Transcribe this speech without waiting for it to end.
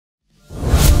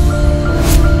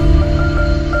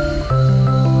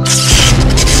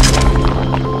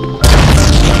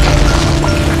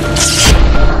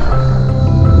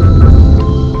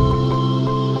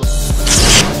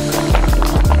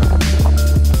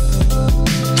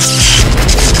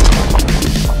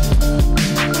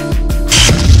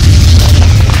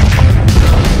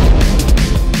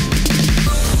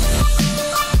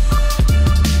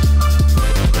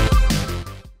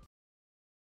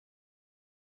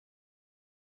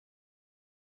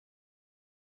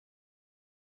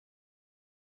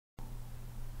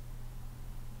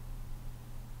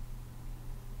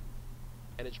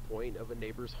vantage point of a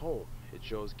neighbor's home. It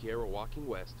shows Kierra walking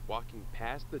west, walking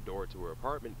past the door to her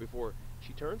apartment before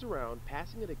she turns around,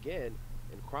 passing it again,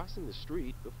 and crossing the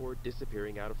street before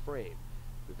disappearing out of frame.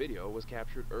 The video was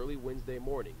captured early Wednesday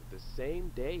morning, the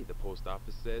same day the post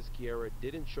office says Kierra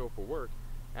didn't show for work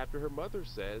after her mother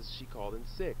says she called in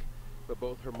sick. But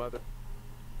both her mother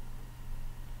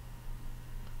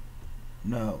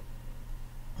Now,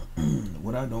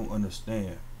 what I don't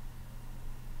understand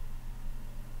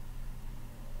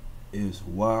is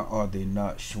why are they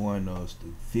not showing us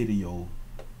the video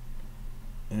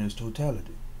in its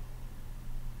totality?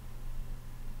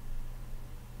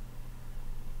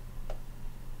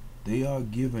 They are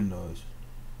giving us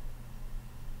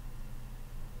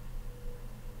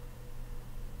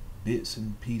bits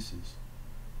and pieces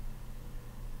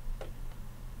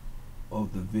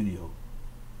of the video.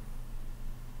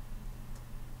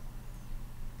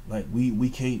 Like we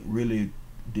can't really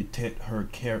detect her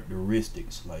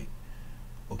characteristics. Like,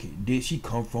 okay, did she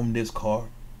come from this car?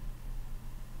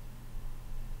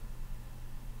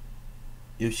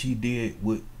 If she did,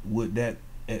 would that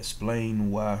explain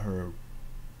why her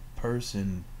purse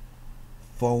and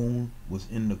phone was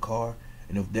in the car?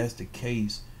 And if that's the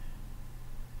case,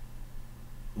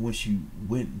 when she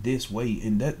went this way,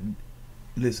 and that,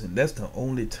 listen, that's the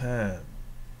only time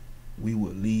we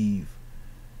would leave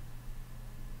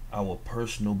our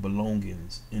personal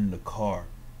belongings in the car,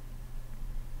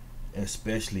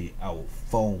 especially our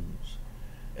phones,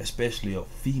 especially a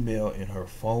female and her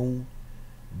phone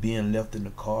being left in the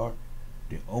car.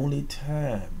 The only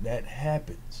time that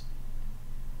happens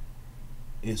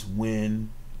is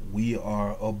when we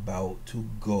are about to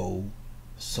go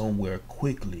somewhere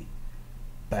quickly,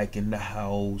 back in the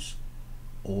house,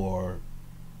 or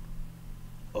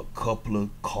a couple of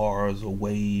cars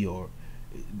away, or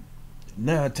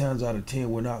 9 times out of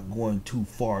 10 we're not going too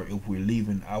far if we're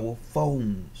leaving our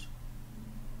phones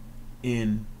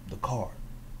in the car.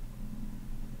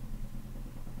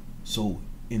 So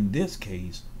in this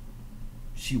case,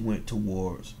 she went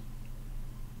towards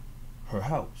her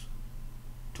house,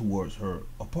 towards her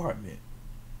apartment.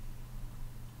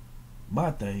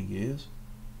 My thing is,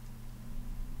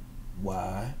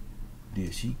 why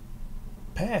did she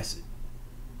pass it?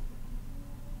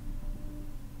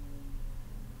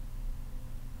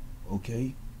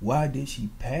 Okay, why did she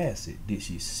pass it? Did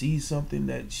she see something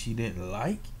that she didn't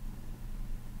like,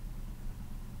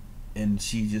 and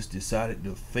she just decided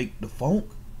to fake the funk?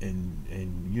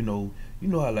 And you know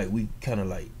how, like, we kind of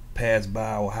like pass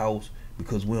by our house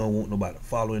because we don't want nobody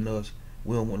following us.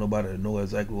 We don't want nobody to know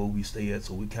exactly where we stay at,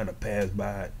 so we kind of pass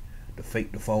by it to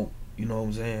fake the funk. You know what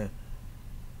I'm saying?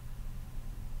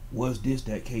 Was this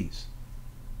that case?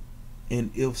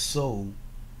 And if so,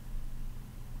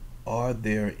 are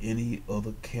there any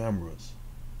other cameras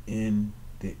in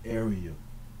the area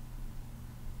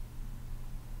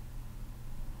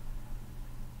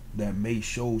that may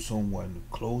show someone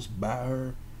close by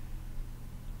her,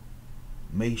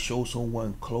 may show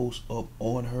someone close up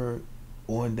on her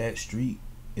on that street?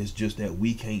 It's just that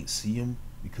we can't see them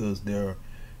because they're,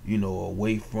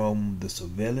 away from the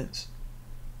surveillance.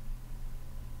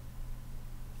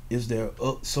 Is there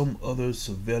some other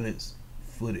surveillance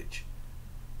footage?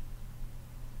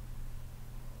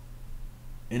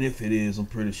 And if it is, I'm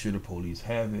pretty sure the police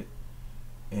have it,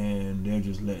 and they're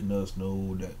just letting us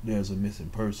know that there's a missing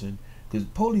person. Because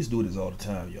police do this all the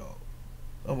time, y'all.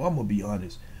 I'm gonna be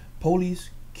honest. Police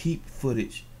keep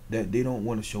footage that they don't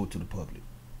want to show to the public.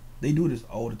 They do this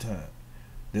all the time.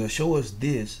 They'll show us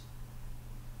this,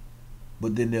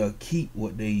 but then they'll keep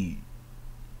what they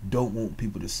don't want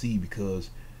people to see because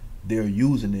they're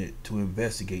using it to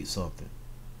investigate something.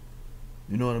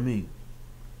 You know what I mean?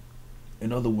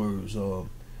 In other words,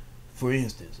 for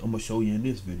instance, I'm gonna show you in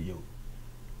this video.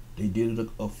 They did it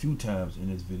a few times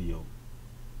in this video.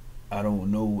 I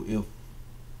don't know if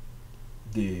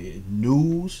the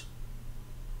news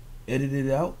edited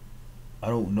it out. I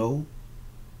don't know.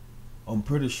 I'm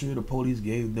pretty sure the police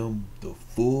gave them the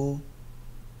full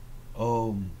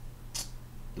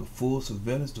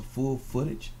surveillance, the full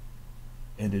footage,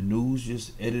 and the news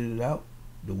just edited it out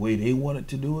the way they wanted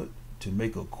to do it to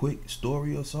make a quick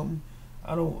story or something.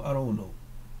 I don't know.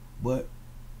 But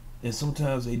and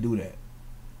sometimes they do that.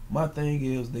 My thing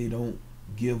is, they don't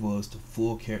give us the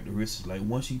full characteristics. Like,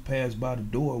 once she passed by the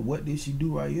door, what did she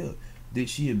do right here? Did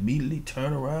she immediately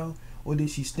turn around, or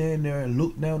did she stand there and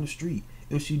look down the street?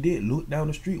 If she did look down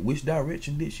the street, which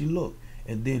direction did she look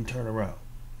and then turn around?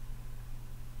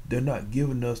 They're not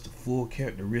giving us the full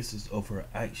characteristics of her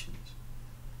actions.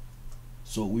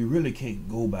 So we really can't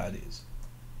go by this.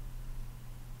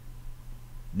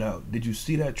 Now, did you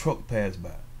see that truck pass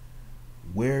by?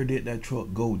 Where did that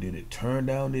truck go? Did it turn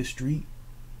down this street?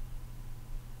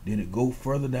 Did it go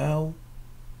further down?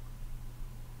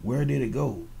 Where did it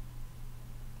go?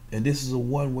 And this is a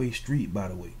one-way street, by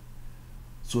the way.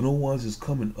 So no one's is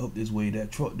coming up this way.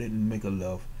 That truck didn't make a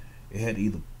left. It had to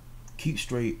either keep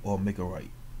straight or make a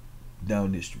right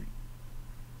down this street.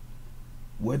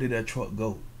 Where did that truck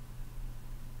go?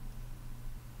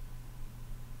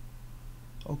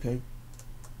 Okay.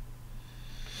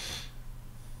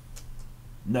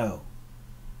 Now,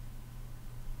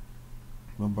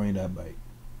 I'm gonna bring that back.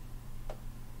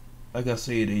 Like I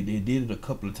said, they did it a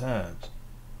couple of times.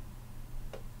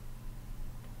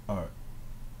 Alright.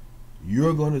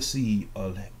 You're gonna see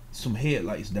some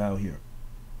headlights down here.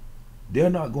 They're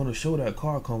not gonna show that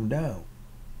car come down.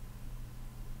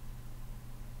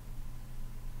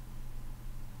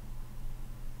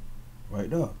 Right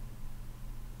there.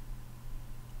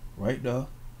 Right there.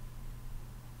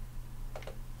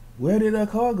 Where did that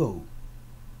car go?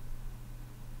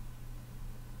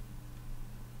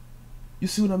 You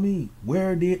see what I mean?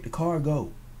 Where did the car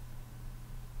go?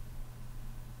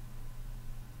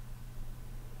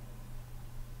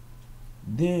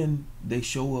 Then they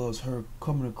show us her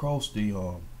coming across the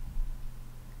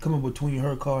coming between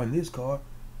her car and this car.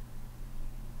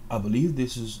 I believe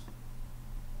this is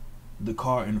the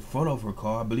car in front of her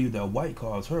car. I believe that white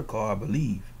car is her car, I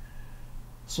believe.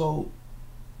 So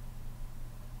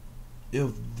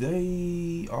if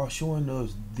they are showing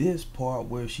us this part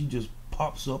where she just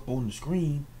pops up on the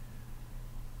screen,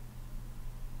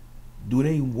 do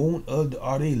they want us,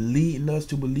 are they leading us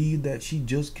to believe that she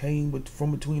just came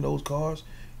from between those cars?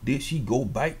 Did she go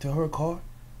back to her car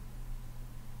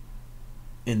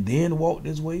and then walk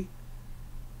this way?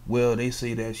 Well, they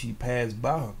say that she passed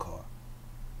by her car.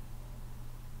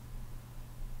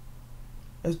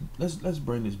 Let's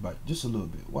bring this back just a little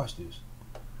bit. Watch this.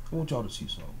 I want y'all to see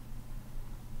something.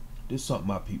 This is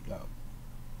something I peeped out.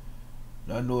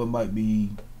 Now, I know it might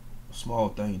be a small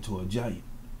thing to a giant,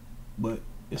 but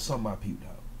it's something I peeped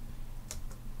out.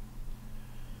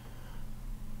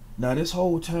 Now, this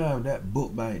whole time, that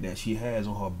book bag that she has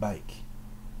on her bike,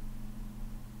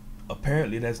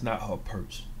 apparently that's not her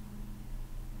purse.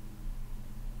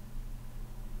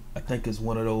 I think it's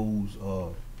one of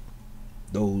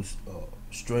those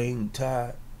string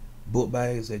tied book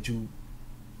bags that you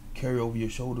carry over your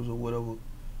shoulders or whatever,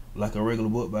 like a regular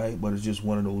book bag, but it's just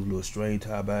one of those little string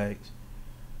tie bags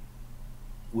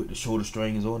with the shoulder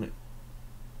strings on it.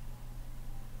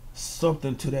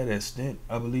 Something to that extent,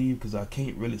 I believe, because I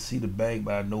can't really see the bag,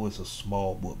 but I know it's a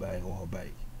small book bag on her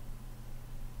back.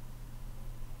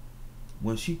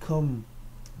 When she come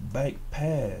back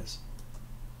past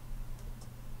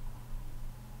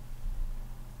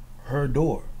her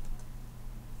door,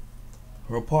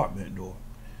 her apartment door,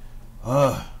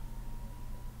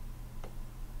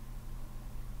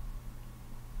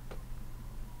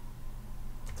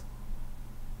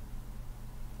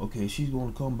 okay, she's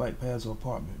going to come back past her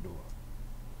apartment door.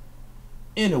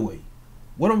 Anyway,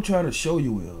 what I'm trying to show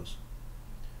you is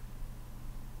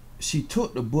she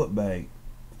took the book bag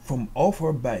from off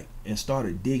her back and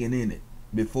started digging in it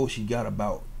before she got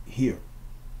about here,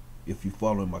 if you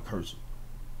follow my cursor.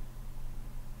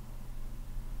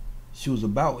 She was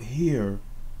about here.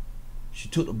 She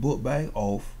took the book bag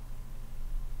off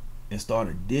and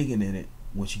started digging in it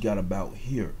when she got about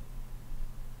here.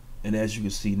 And as you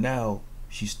can see now,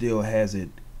 she still has it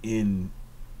in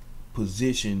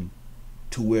position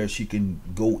to where she can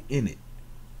go in it.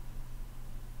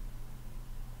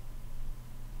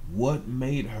 What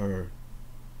made her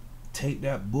take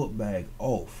that book bag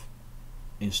off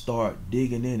and start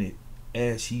digging in it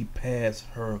as she passed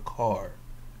her car?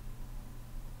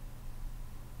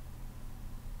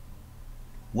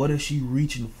 What is she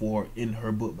reaching for in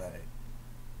her book bag?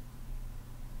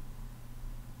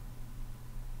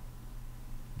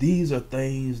 These are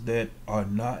things that are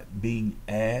not being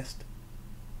asked.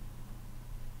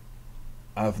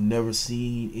 I've never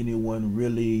seen anyone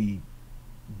really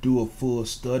do a full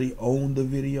study on the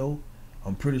video.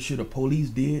 I'm pretty sure the police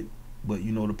did, but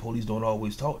you know, the police don't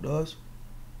always talk to us.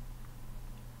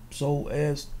 So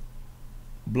as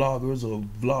bloggers or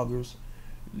vloggers,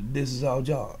 this is our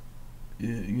job.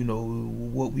 You know,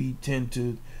 what we tend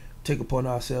to take upon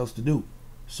ourselves to do.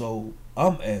 So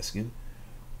I'm asking,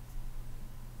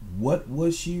 what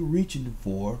was she reaching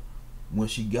for when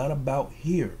she got about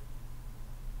here?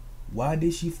 Why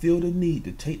did she feel the need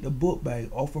to take the book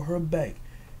bag off of her back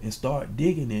and start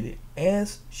digging in it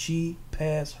as she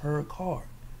passed her car?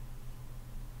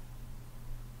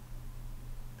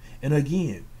 And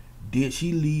again, did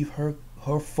she leave her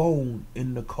phone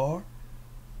in the car?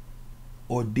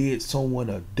 Or did someone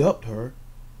abduct her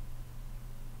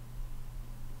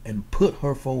and put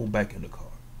her phone back in the car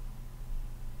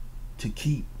to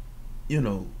keep, you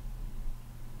know,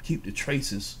 keep the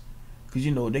traces, because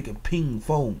you know they can ping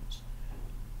phones.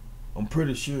 I'm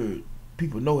pretty sure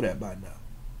people know that by now.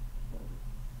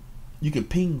 You can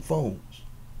ping phones.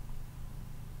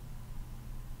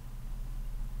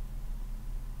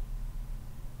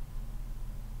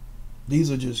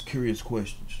 These are just curious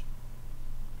questions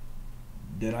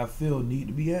that I feel need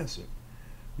to be answered,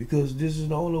 because this is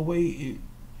the only way it,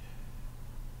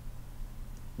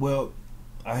 well,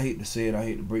 I hate to say it, I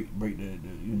hate to break the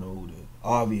you know, the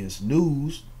obvious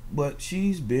news, but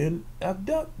she's been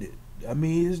abducted. I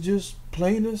mean, it's just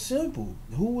plain and simple.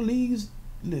 Who leaves?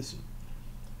 Listen,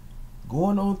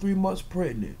 going on 3 months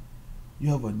pregnant, you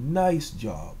have a nice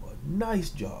job,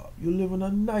 you live in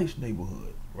a nice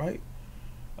neighborhood, right?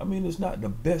 I mean, it's not the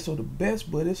best of the best,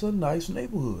 but it's a nice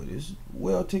neighborhood. It's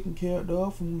well taken care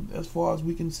of from as far as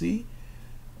we can see.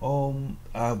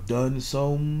 I've done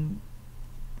some,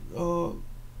 you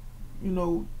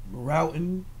know,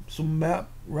 routing, some map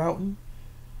routing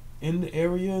in the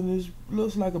area, and it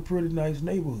looks like a pretty nice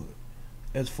neighborhood.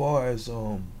 As far as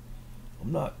I'm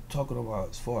not talking about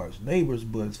as far as neighbors,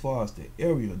 but as far as the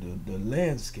area, the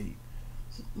landscape,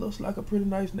 it looks like a pretty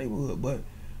nice neighborhood. But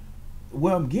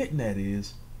what I'm getting at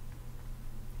is,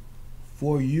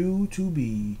 for you to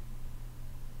be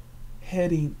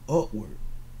heading upward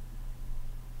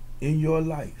in your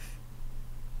life,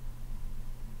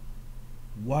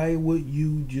 why would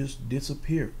you just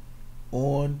disappear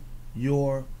on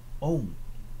your own?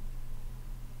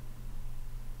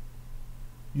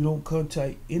 You don't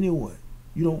contact anyone.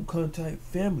 You don't contact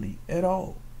family at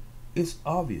all. It's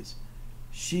obvious.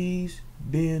 She's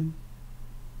been,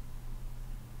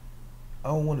 I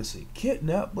don't want to say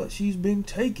kidnapped, but she's been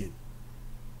taken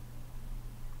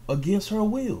against her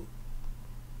will.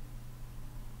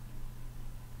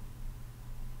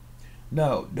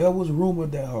 Now, there was rumor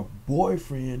that her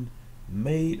boyfriend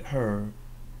made her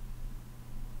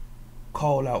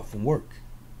call out from work.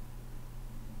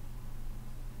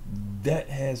 That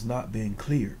has not been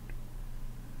cleared.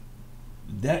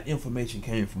 That information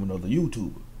came from another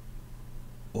YouTuber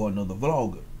or another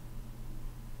vlogger.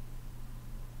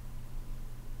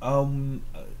 I'm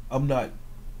not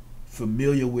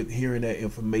familiar with hearing that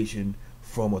information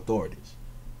from authorities.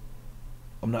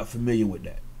 I'm not familiar with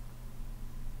that.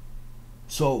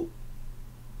 So,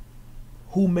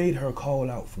 who made her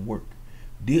call out from work?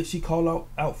 Did she call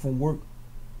out from work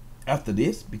after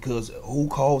this? Because who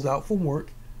calls out from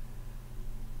work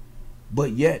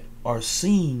but yet are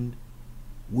seen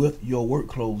with your work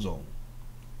clothes on?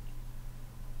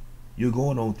 You're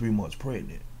going on 3 months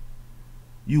pregnant.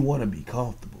 You want to be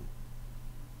comfortable.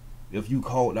 If you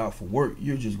called out for work,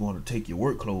 you're just going to take your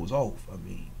work clothes off. I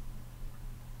mean,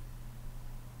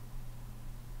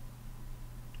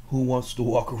 who wants to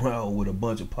walk around with a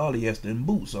bunch of polyester and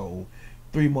boots on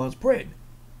 3 months pregnant?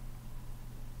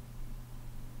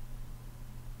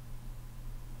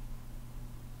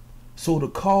 So the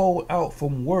call out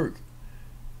from work,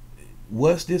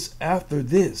 was this after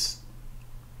this?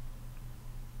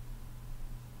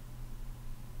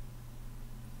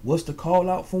 Was the call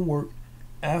out from work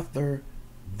after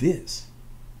this?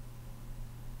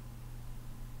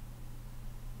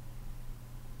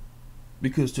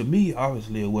 Because to me,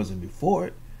 obviously it wasn't before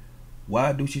it.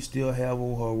 Why do she still have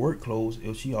on her work clothes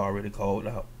if she already called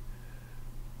out?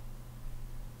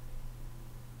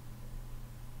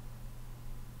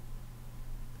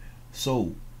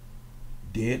 So,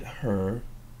 did her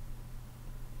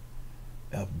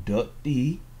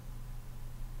abductee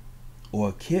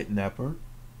or kidnapper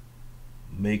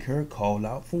make her call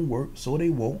out from work so they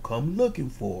won't come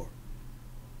looking for her?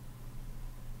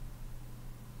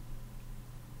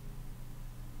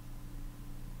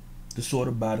 To sort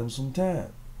of buy them some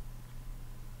time.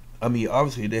 I mean,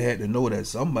 obviously they had to know that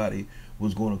somebody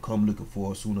was going to come looking for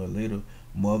her sooner or later.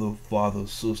 Mother, father,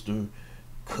 sister,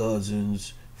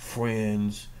 cousins,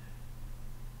 friends.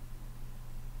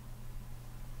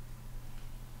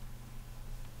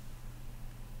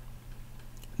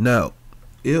 Now,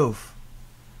 if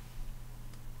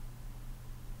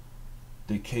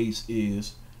the case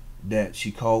is that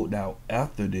she called out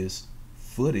after this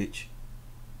footage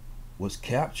was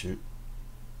captured,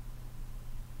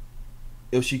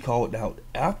 if she called out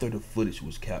after the footage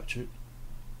was captured,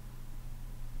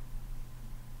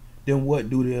 then what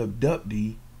do the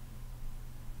abductee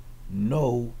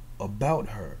know about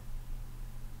her?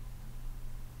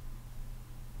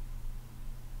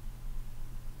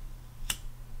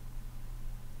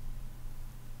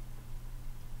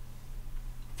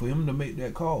 For him to make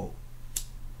that call,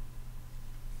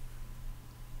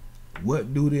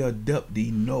 what do the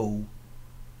abductee know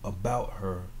about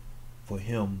her for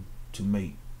him to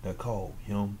make that call,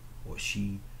 him or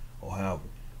she or however.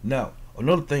 Now,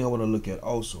 another thing I want to look at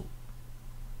also.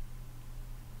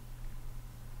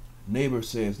 Neighbor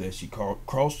says that she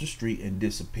crossed the street and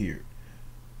disappeared.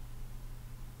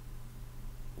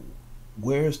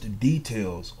 Where's the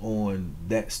details on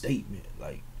that statement?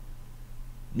 Like,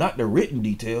 not the written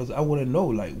details. I want to know,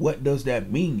 like, what does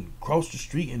that mean? Cross the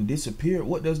street and disappear?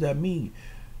 What does that mean?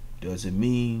 Does it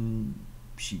mean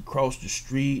she crossed the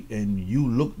street and you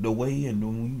looked away and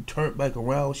when you turned back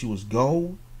around she was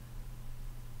gone?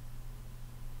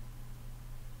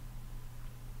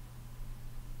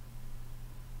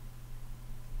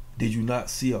 Did you not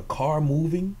see a car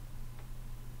moving?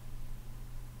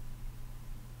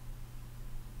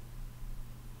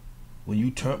 When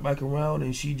you turned back around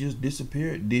and she just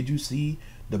disappeared, did you see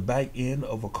the back end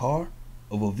of a car,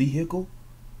 of a vehicle?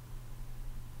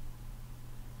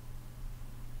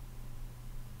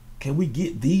 Can we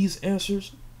get these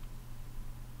answers?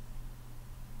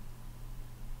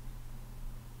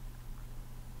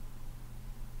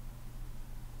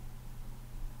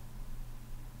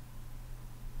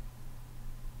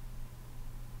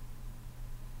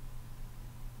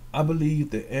 I believe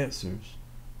the answers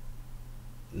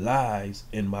lies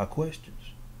in my questions.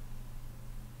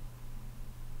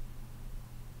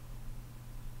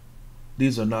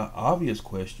 These are not obvious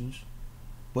questions,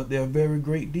 but they're very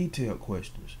great detailed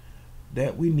questions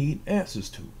that we need answers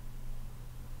to.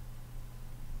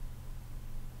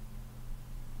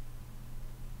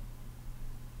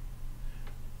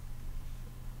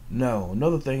 Now,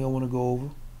 another thing I want to go over.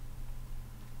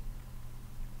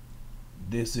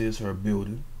 This is her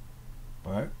building,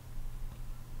 right?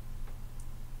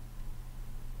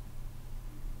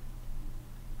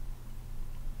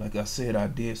 Like I said, I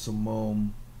did some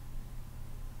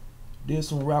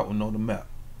routing on the map.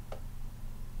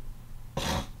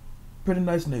 Pretty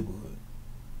nice neighborhood.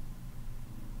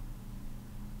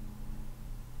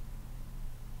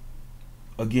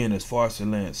 Again, as far as the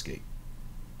landscape,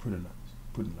 pretty nice.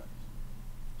 Pretty nice.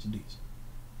 It's decent.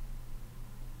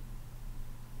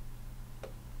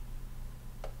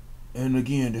 And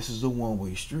again, this is a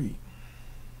one-way street.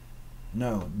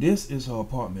 Now, this is her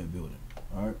apartment building,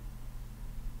 alright?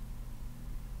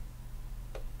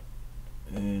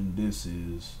 And this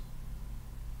is,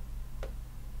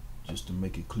 just to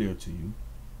make it clear to you,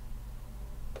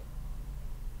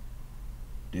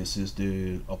 this is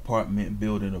the apartment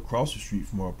building across the street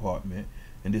from her apartment,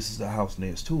 and this is the house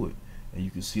next to it. And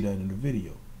you can see that in the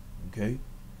video, okay?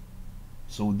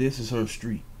 So this is her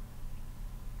street.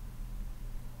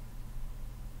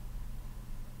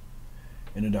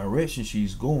 And the direction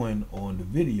she's going on the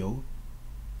video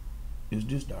is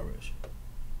this direction.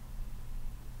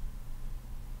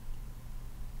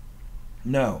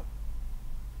 Now,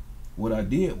 what I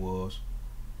did was,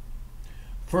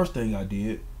 first thing I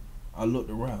did, I looked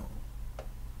around.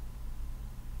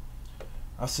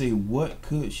 I say, what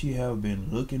could she have been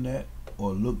looking at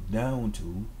or looked down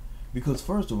to? Because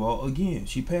first of all, again,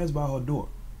 she passed by her door.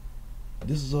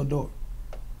 This is her door.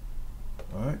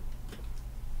 Alright?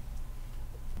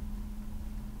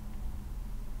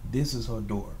 This is her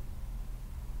door.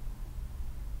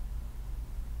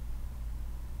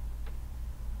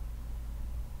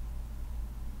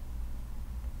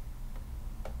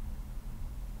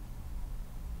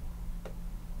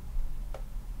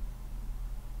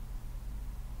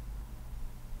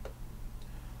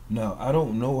 Now, I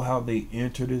don't know how they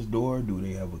enter this door. Do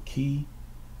they have a key?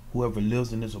 Whoever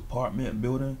lives in this apartment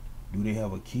building, do they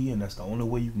have a key and that's the only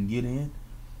way you can get in?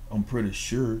 I'm pretty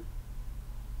sure,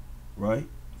 right?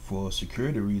 For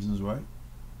security reasons, right?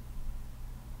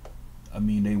 I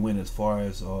mean, they went as far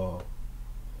as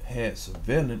had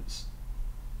surveillance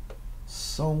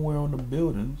somewhere on the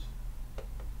buildings.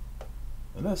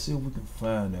 And let's see if we can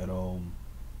find that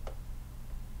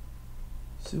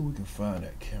see if we can find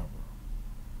that camera.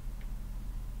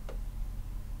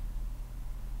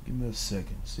 Give me a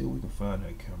second. See if we can find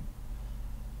that camera.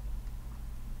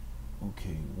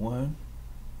 Okay, 1,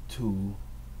 2,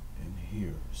 and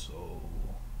here. So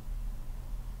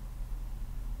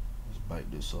let's bite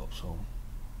this up. So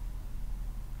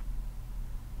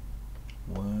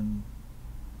 1,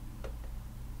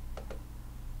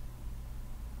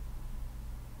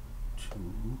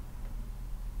 2.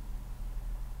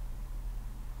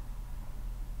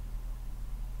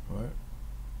 All right.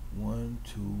 1,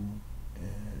 2,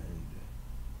 and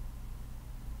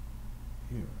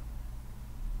here.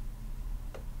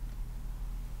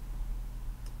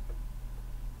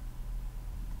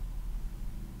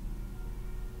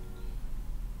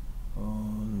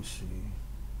 Let's see.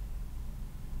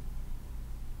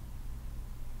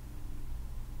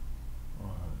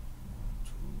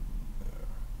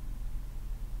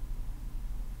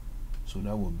 So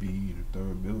that would be the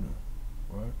third building,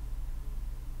 right?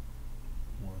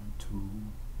 1, 2.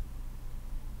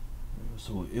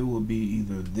 So it will be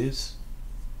either this.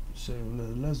 So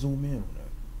let's zoom in on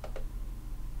that.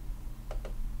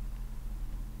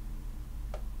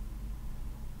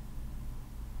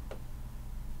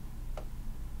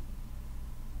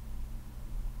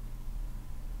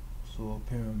 So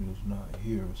apparently it's not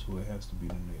here, so it has to be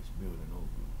the next building over.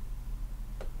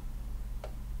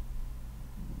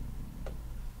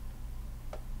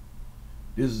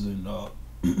 This is in the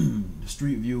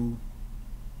street view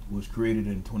was created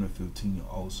in 2015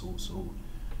 also, so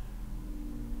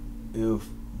if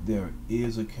there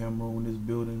is a camera on this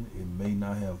building, it may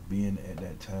not have been at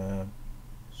that time,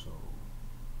 so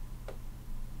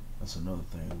that's another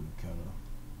thing we kind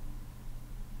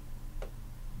of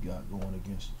got going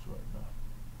against us right now.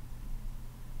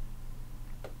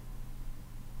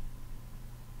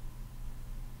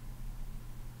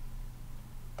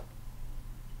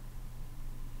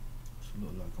 So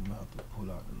look like I'm gonna have to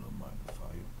pull out the little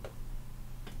magnifier.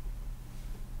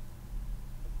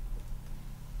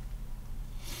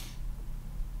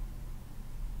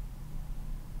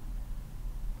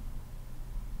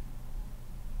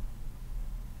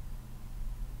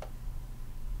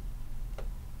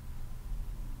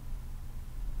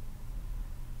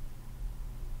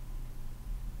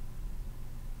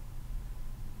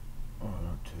 Alright,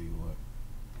 I'll tell you what.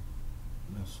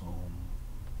 Let's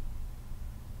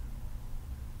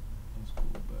go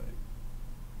back.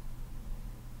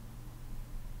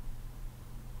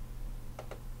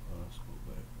 Let's go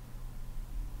back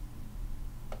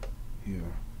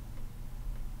here.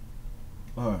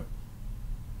 Alright.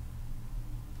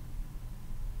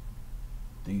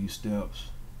 These steps.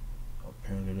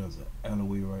 Apparently there's an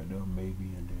alleyway right there,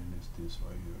 maybe, and then it's this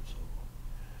right here. So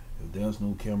if there's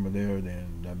no camera there,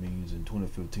 then that means in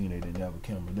 2015 they didn't have a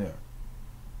camera there.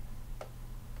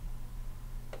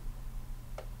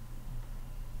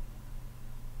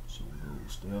 So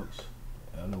those steps,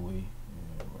 the alleyway,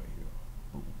 and right here.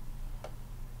 Boom.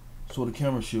 So the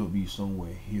camera should be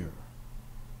somewhere here.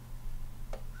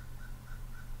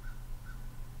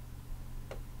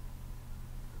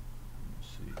 Let's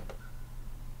see.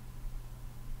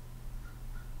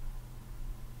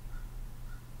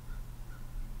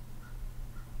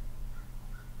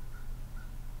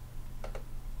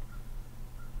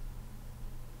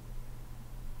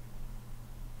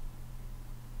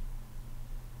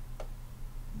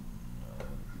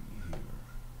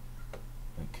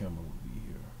 Camera would be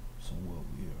here, somewhere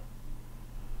over here.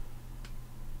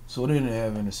 So they didn't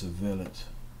have any surveillance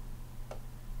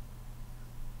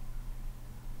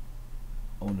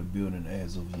on the building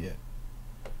as of yet.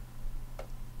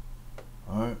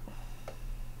 Alright.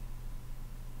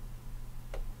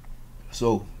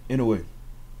 So anyway,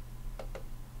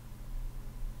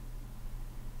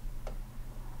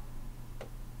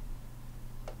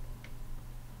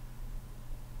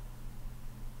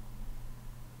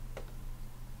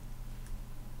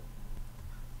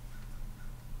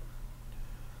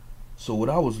 so what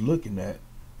I was looking at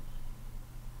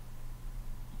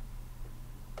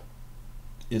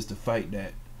is the fact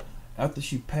that after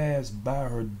she passed by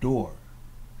her door,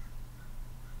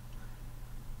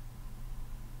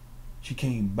 she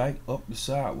came back up the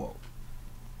sidewalk.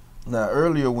 Now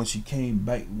earlier when she came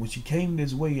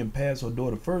this way and passed her door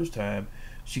the first time,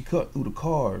 she cut through the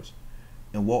cars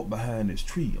and walked behind this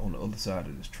tree on the other side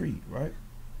of this tree, right?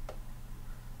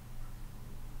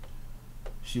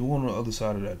 She went on the other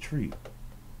side of that tree.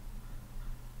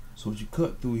 So she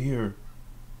cut through here.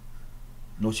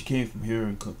 No, she came from here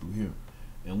and cut through here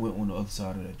and went on the other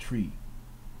side of that tree.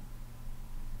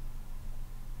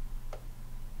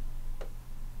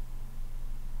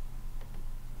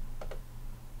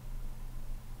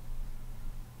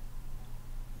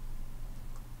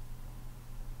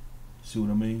 See what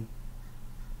I mean?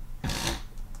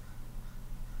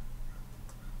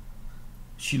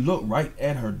 She looked right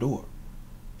at her door.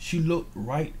 She looked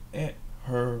right at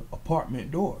her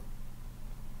apartment door.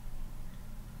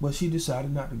 But she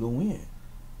decided not to go in.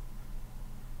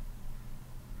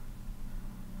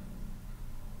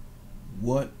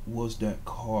 What was that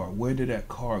car? Where did that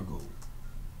car go?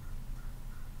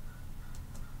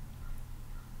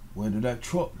 Where did that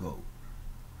truck go?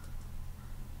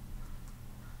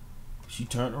 She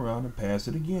turned around and passed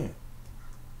it again.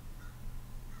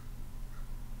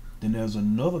 Then there's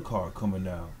another car coming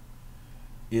down.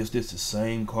 Is this the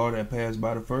same car that passed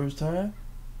by the first time?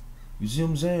 You see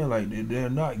what I'm saying? Like, they're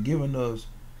not giving us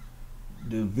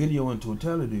the video in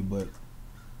totality, but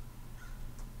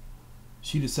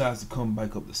she decides to come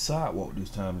back up the sidewalk this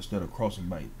time instead of crossing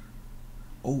back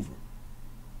over.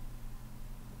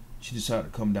 She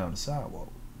decided to come down the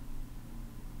sidewalk,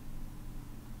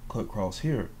 cut across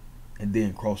here, and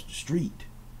then cross the street,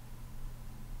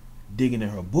 digging in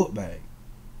her book bag.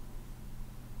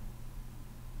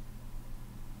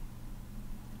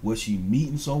 Was she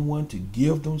meeting someone to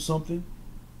give them something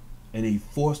and they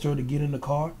forced her to get in the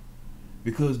car?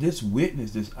 Because this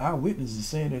eyewitness is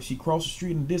saying that she crossed the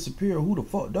street and disappeared. Who the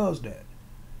fuck does that?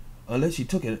 Unless she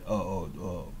took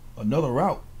another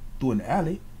route through an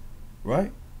alley,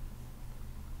 right?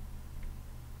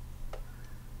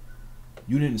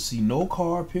 You didn't see no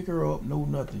car pick her up, no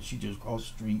nothing. She just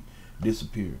crossed the street,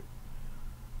 disappeared.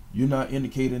 You're not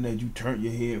indicating that you turned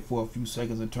your head for a few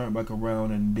seconds and turned back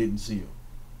around and didn't see her.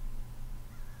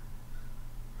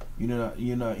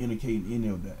 You're not indicating any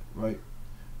of that, right?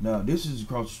 Now this is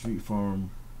across the street from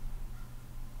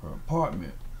her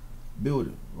apartment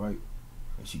building, right?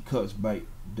 And she cuts back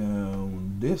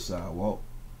down this sidewalk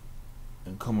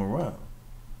and come around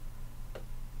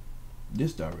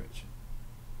this direction.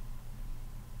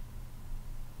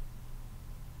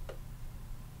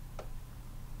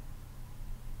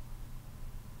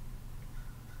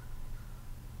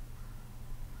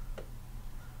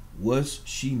 Was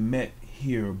she met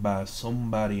here by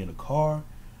somebody in a car,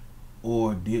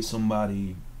 or did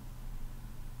somebody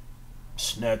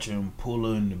snatch her and pull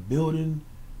her in the building?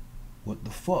 What the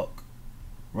fuck,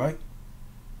 right?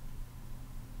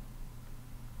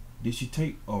 Did she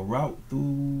take a route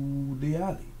through the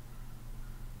alley?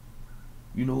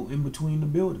 You know, in between the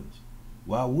buildings.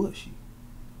 Why would she?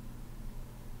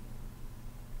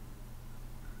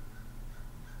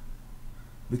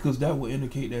 Because that would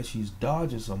indicate that she's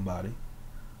dodging somebody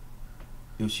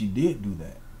if she did do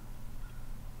that.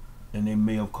 And they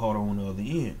may have caught her on the other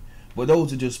end. But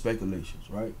those are just speculations,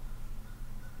 right?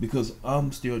 Because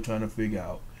I'm still trying to figure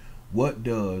out, what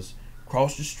does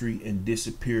cross the street and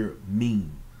disappear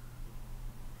mean?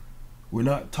 We're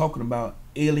not talking about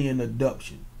alien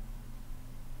abduction.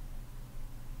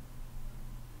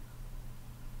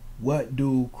 What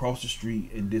do cross the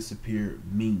street and disappear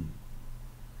mean?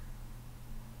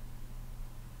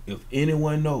 If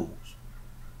anyone knows,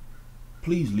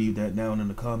 please leave that down in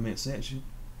the comment section.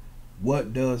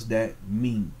 What does that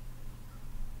mean?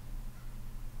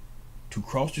 To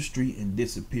cross the street and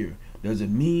disappear. Does it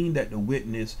mean that the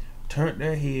witness turned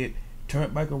their head,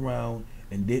 turned back around,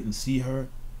 and didn't see her?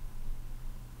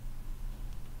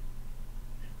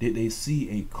 Did they see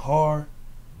a car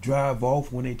drive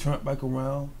off when they turned back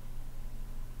around?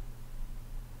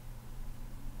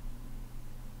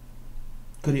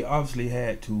 Because they obviously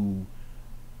had to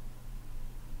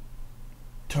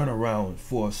turn around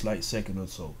for a slight second or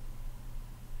so.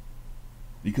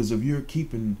 Because if you're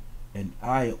keeping an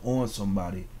eye on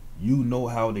somebody, you know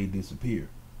how they disappear.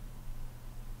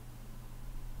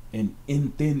 And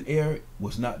in thin air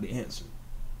was not the answer.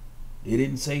 They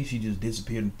didn't say she just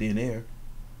disappeared in thin air.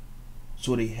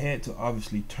 So they had to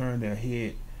obviously turn their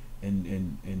head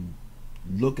and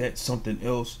look at something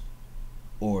else,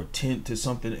 or tend to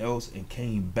something else, and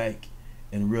came back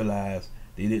and realized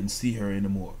they didn't see her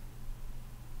anymore.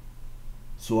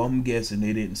 So I'm guessing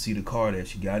they didn't see the car that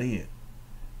she got in.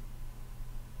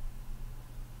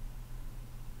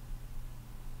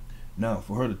 Now,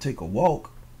 for her to take a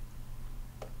walk,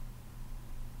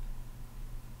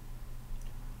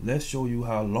 let's show you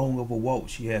how long of a walk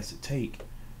she has to take.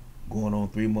 Going on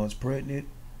 3 months pregnant,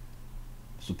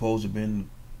 supposed to have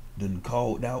been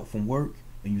called out from work,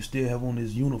 and you still have on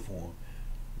this uniform.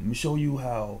 Let me show you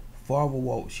how far of a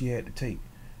walk she had to take.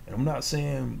 And I'm not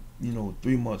saying,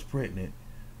 3 months pregnant,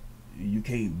 you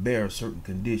can't bear certain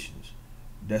conditions.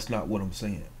 That's not what I'm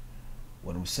saying.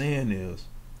 What I'm saying is,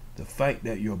 the fact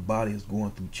that your body is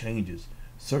going through changes,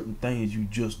 certain things you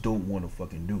just don't want to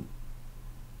fucking do.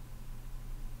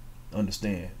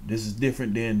 Understand, this is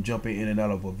different than jumping in and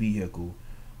out of a vehicle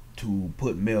to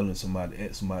put mail in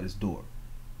somebody's door.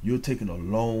 You're taking a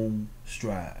long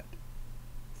stride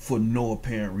for no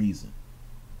apparent reason.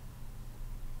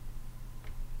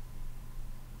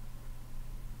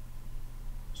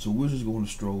 So we're just going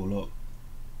to stroll up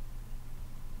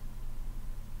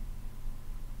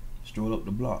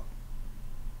the block.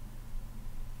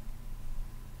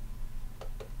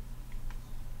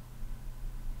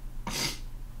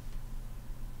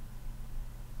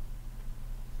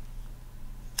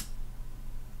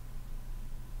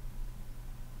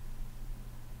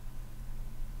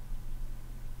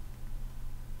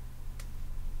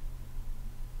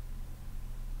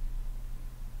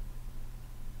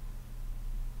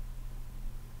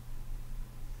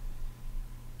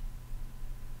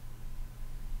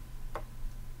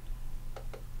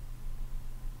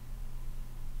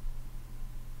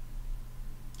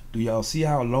 Do y'all see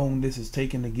how long this is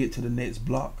taking to get to the next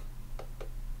block?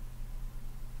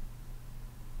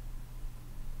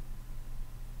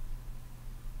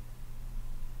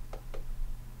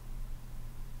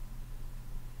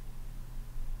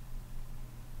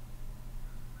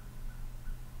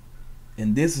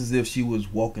 And this is if she was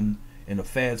walking in a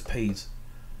fast pace,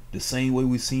 the same way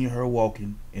we seen her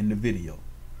walking in the video.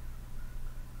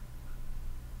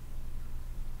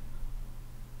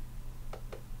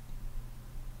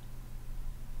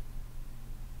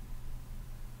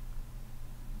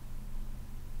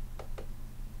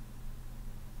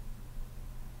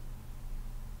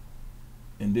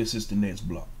 And this is the next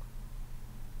block.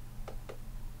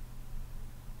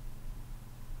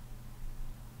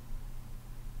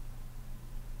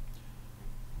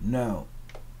 Now,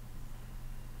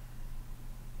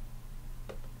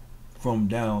 from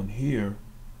down here,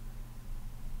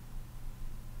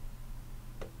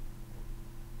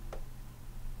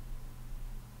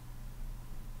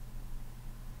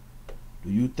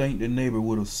 do you think the neighbor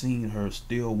would have seen her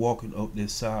still walking up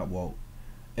this sidewalk,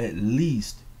 at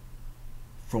least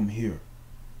from here?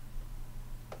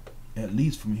 At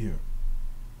least from here.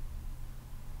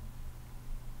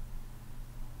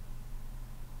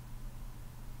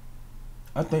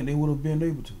 I think they would have been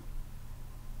able to.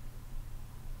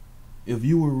 If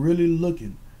you were really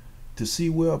looking to see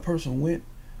where a person went,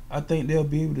 I think they'll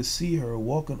be able to see her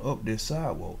walking up this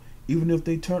sidewalk. Even if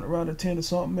they turned around and attended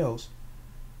something else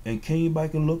and came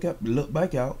back and look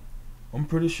back out, I'm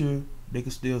pretty sure they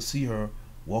could still see her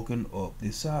walking up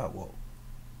this sidewalk.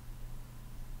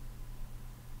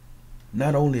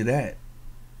 Not only that,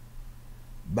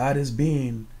 by this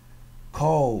being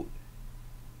called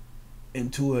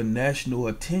into a national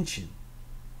attention,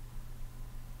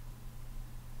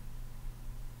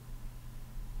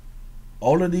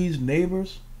 all of these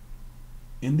neighbors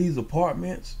in these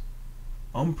apartments,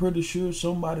 I'm pretty sure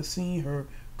somebody seen her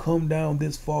come down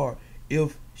this far,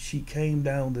 if she came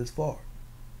down this far.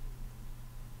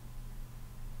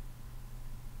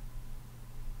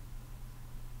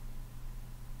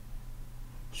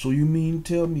 So you mean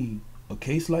tell me a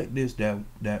case like this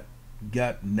that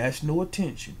got national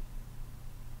attention,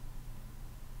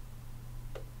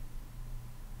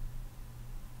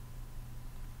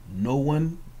 no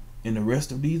one in the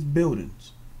rest of these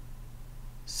buildings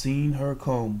seen her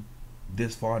come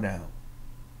this far down?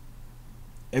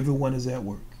 Everyone is at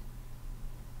work.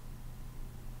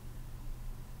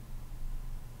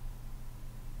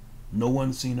 No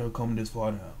one seen her come this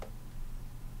far down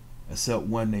except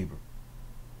one neighbor.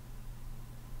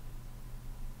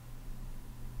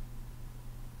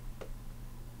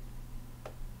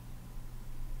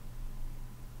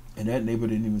 And that neighbor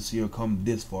didn't even see her come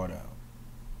this far down.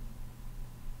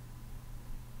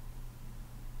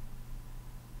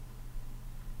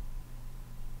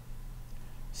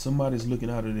 Somebody's looking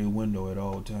out of their window at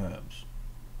all times.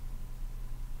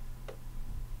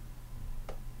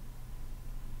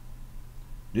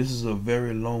 This is a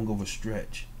very long of a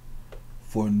stretch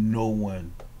for no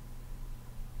one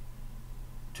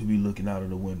to be looking out of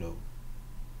the window.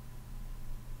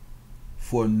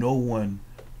 For no one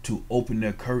to open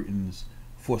their curtains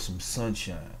for some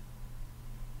sunshine.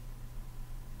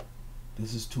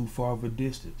 This is too far of a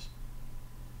distance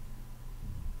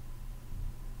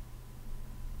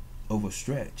of a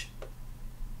stretch.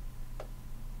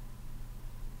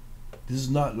 This is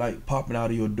not like popping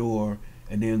out of your door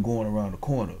and then going around the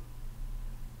corner.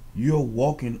 You're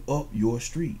walking up your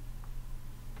street.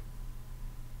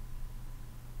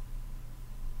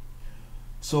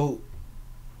 So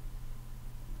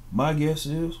my guess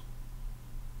is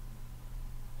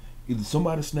either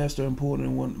somebody snatched her and pulled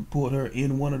her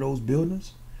in one of those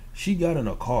buildings. She got in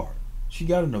a car. She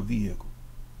got in a vehicle.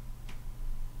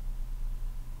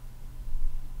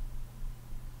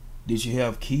 Did she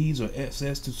have keys or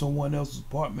access to someone else's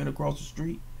apartment across the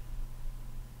street?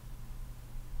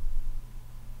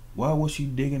 Why was she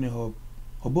digging in her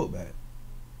book bag?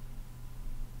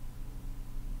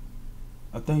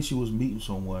 I think she was meeting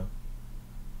someone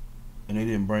and they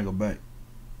didn't bring her back.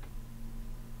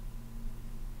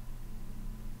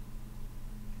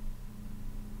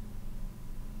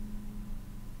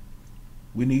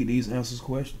 We need these answers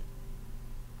questions.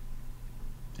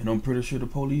 And I'm pretty sure the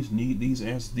police need these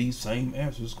answers, these same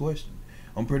answers questioned.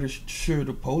 I'm pretty sure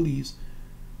the police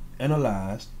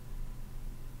analyzed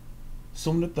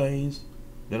some of the things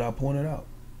that I pointed out.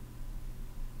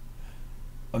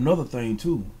 Another thing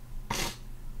too.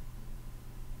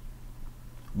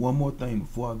 One more thing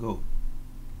before I go.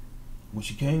 When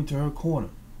she came to her corner,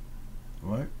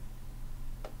 right?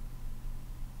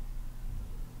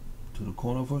 To the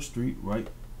corner of her street, right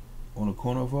on the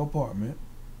corner of her apartment,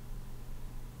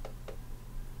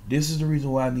 This is the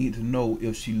reason why I need to know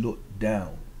if she looked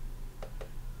down.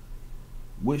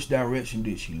 Which direction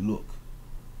did she look?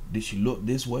 Did she look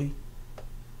this way?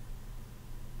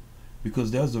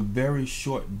 Because there's a very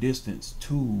short distance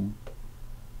to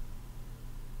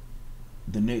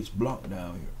the next block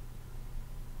down here.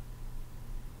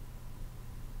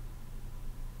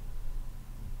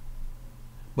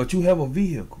 But you have a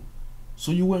vehicle,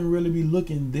 so you wouldn't really be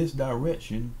looking this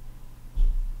direction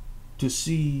to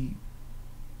see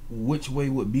which way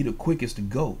would be the quickest to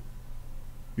go,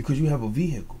 because you have a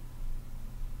vehicle.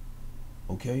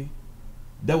 Okay,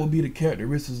 that would be the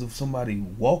characteristics of somebody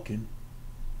walking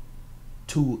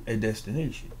to a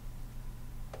destination.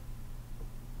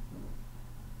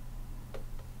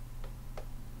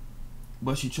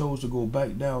 But she chose to go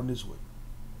back down this way,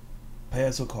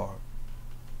 past her car,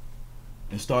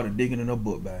 and started digging in her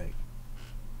book bag,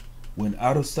 went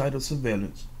out of sight of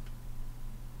surveillance,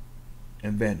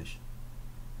 and vanished.